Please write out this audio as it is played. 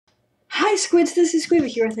Hi Squids, this is Squeever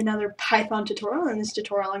here with another Python tutorial. In this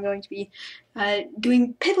tutorial I'm going to be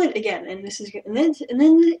doing Pyglet again, and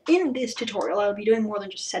then in this tutorial I'll be doing more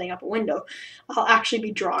than just setting up a window. I'll actually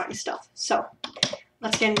be drawing stuff. So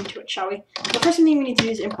let's get into it, shall we? The first thing we need to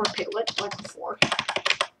do is import Pyglet, like before.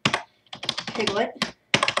 Pyglet.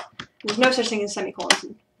 There's no such thing as semicolons.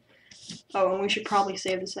 Oh, and we should probably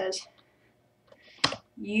save this as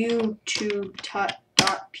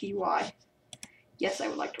u2tut.py. Yes, I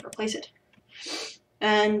would like to replace it.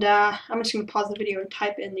 And I'm just going to pause the video and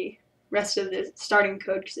type in the rest of the starting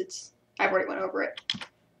code because I've already went over it.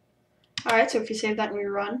 Alright, so if you save that and we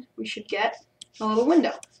run, we should get a little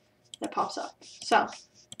window that pops up. So,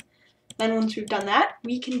 then once we've done that,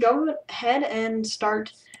 we can go ahead and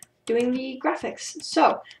start doing the graphics.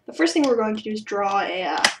 So, the first thing we're going to do is draw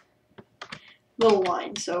a little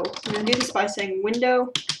line. So, we're going to do this by saying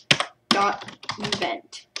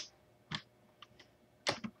window.event.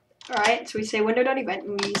 Alright, so we say window.event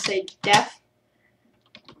and we say def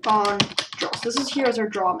on draw. So this is here as our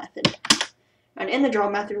draw method. And in the draw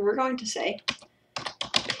method we're going to say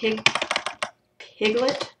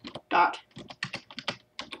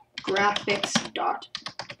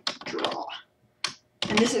pyglet.graphics.draw.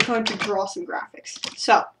 And this is going to draw some graphics.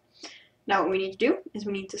 So now what we need to do is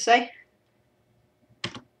we need to say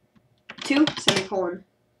 2 semicolon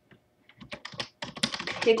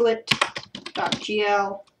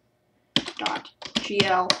pyglet.gl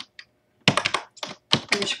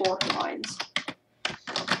underscore lines.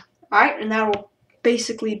 Alright, and that will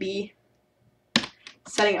basically be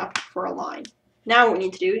setting up for a line. Now what we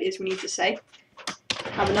need to do is we need to say,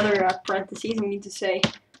 have another parentheses, and we need to say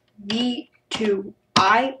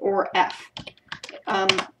v2i or f.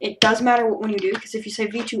 It does matter when you do, because if you say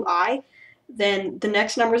v2i, then the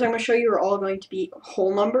next numbers I'm going to show you are all going to be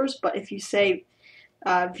whole numbers, but if you say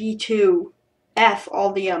v2f,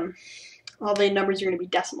 all the numbers are going to be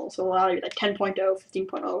decimals, so a lot of like 10.0,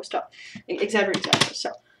 15.0 stuff, etc., etc.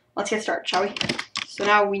 So let's get started, shall we? So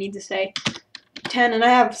now we need to say 10, and I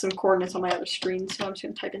have some coordinates on my other screen, so I'm just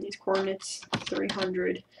going to type in these coordinates,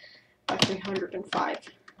 300 by 305.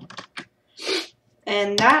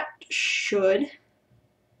 And that should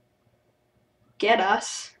get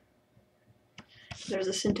us, there's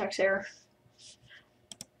a syntax error.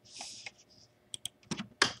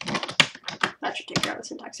 That should take care of the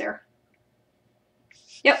syntax error.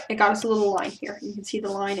 Yep, it got us a little line here. You can see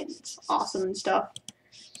the line, and it's awesome and stuff.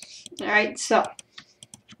 Alright, so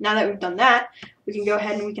now that we've done that, we can go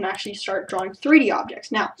ahead and we can actually start drawing 3D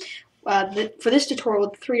objects. Now, for this tutorial,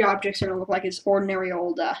 what the 3D objects are going to look like is ordinary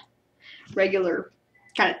old, regular,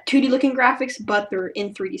 kind of 2D looking graphics, but they're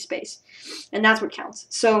in 3D space. And that's what counts.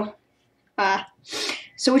 So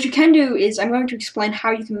what you can do is I'm going to explain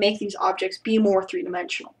how you can make these objects be more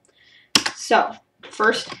three-dimensional. So,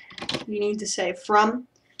 first, we need to say from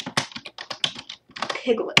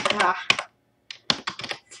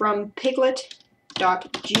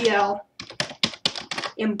pyglet.gl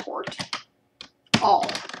import all.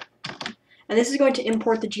 And this is going to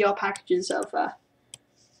import the GL packages of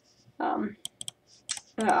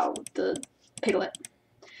the Pyglet.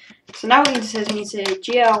 So now what we need to say is we need to say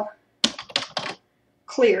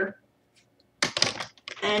glClear.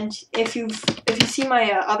 And if you see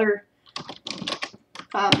my other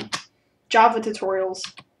Java tutorials,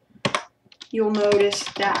 you'll notice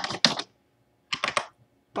that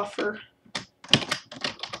buffer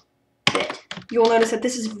bit. You'll notice that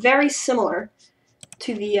this is very similar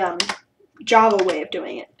to the Java way of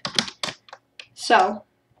doing it. So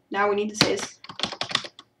now we need to say is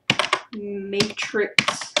matrix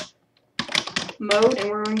mode, and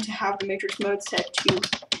we're going to have the matrix mode set to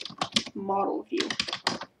model view.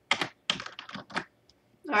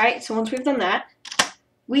 Alright, so once we've done that,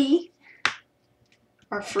 we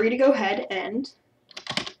are free to go ahead and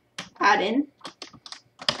add in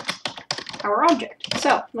our object.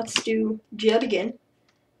 So let's do glBegin,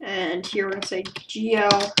 and here we're going to say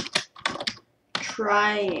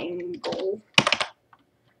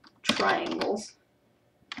gltriangles,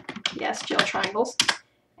 yes, gltriangles,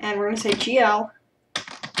 and we're going to say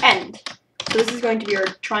glEnd. So this is going to be our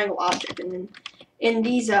triangle object, and then in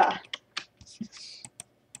these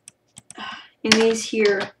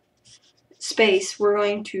here space, we're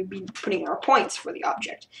going to be putting our points for the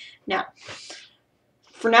object. Now,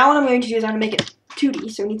 for now, what I'm going to do is I'm going to make it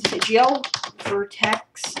 2D. So we need to say GL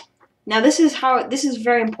vertex. Now this is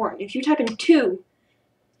very important. If you type in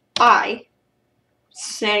 2i,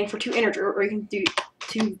 standing for 2 integer, or you can do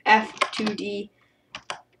 2f, 2d,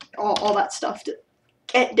 all that stuff to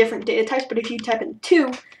get different data types. But if you type in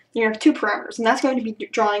 2, you have 2 parameters, and that's going to be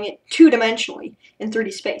drawing it 2-dimensionally in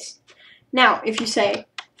 3D space. Now, if you say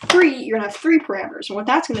you're going to have 3 parameters. And what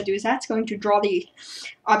that's going to do is that's going to draw the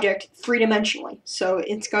object 3-dimensionally. So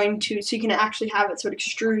it's going to, so you can actually have it so it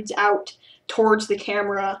extrudes out towards the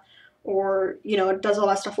camera, or, you know, it does all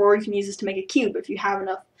that stuff, or you can use this to make a cube if you have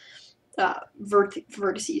enough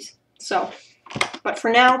vertices. So, but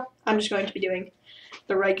for now, I'm just going to be doing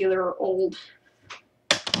the regular old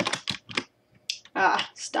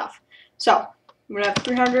stuff. So, I'm going to have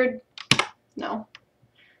 300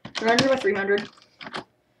 by 300,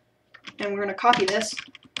 and we're going to copy this.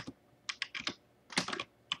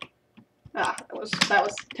 That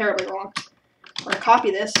was terribly wrong. We're going to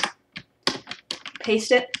copy this,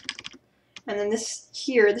 paste it, and then this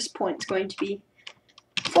here, this point is going to be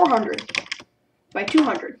 400 by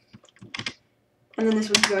 200, and then this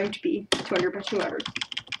was going to be 200 by 200,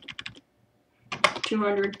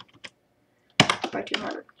 200 by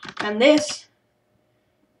 200, and this,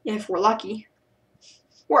 if we're lucky,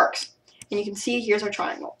 works. And you can see here's our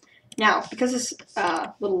triangle. Now, because this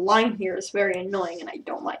little line here is very annoying and I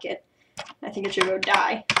don't like it, I think it should go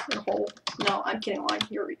die. No, I'm kidding, line.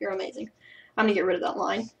 You're amazing. I'm gonna get rid of that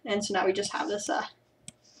line, and so now we just have this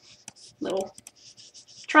little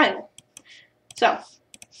triangle. So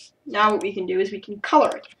now what we can do is we can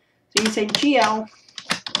color it. So you can say GL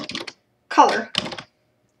color,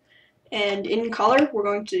 and in color we're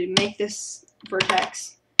going to make this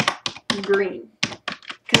vertex green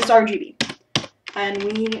because it's RGB. And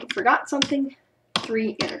we forgot something,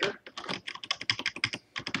 3 integer.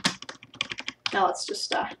 Now let's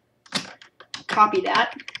just copy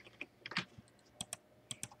that,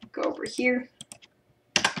 go over here,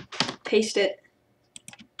 paste it,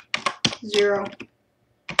 0,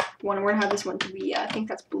 1, and we're gonna have this one to be, I think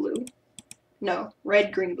that's blue. No,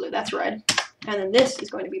 red, green, blue, that's red. And then this is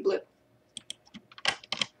going to be blue.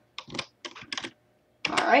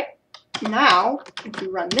 Alright, now if we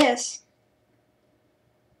run this,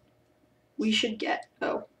 we should get,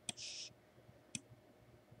 oh,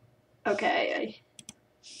 okay,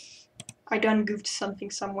 I done goofed something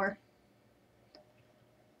somewhere.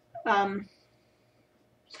 Okay,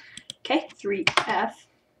 3F,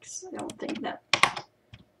 because I don't think that.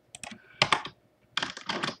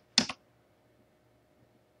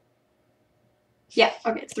 Yeah,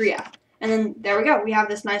 okay, it's 3F. And then there we go, we have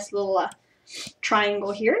this nice little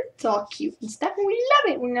triangle here. It's all cute and stuff, and we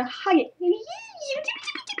love it. We're gonna hug it.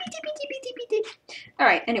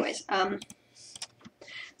 Alright, anyways,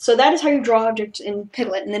 so that is how you draw objects in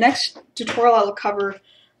Pyglet. In the next tutorial, I will cover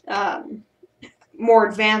more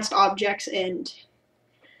advanced objects and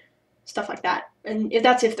stuff like that. And if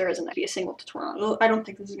there isn't going to be a single tutorial. I don't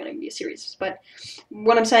think this is going to be a series. But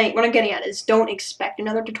what I'm getting at is don't expect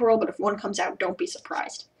another tutorial, but if one comes out, don't be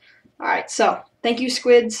surprised. Alright, so thank you,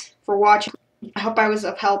 squids, for watching. I hope I was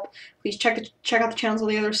of help. Please check out the channels of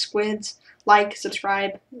the other squids. Like,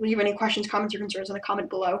 subscribe, leave any questions, comments, or concerns in the comments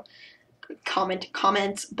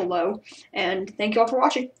below. And thank you all for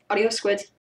watching. Adios, squids.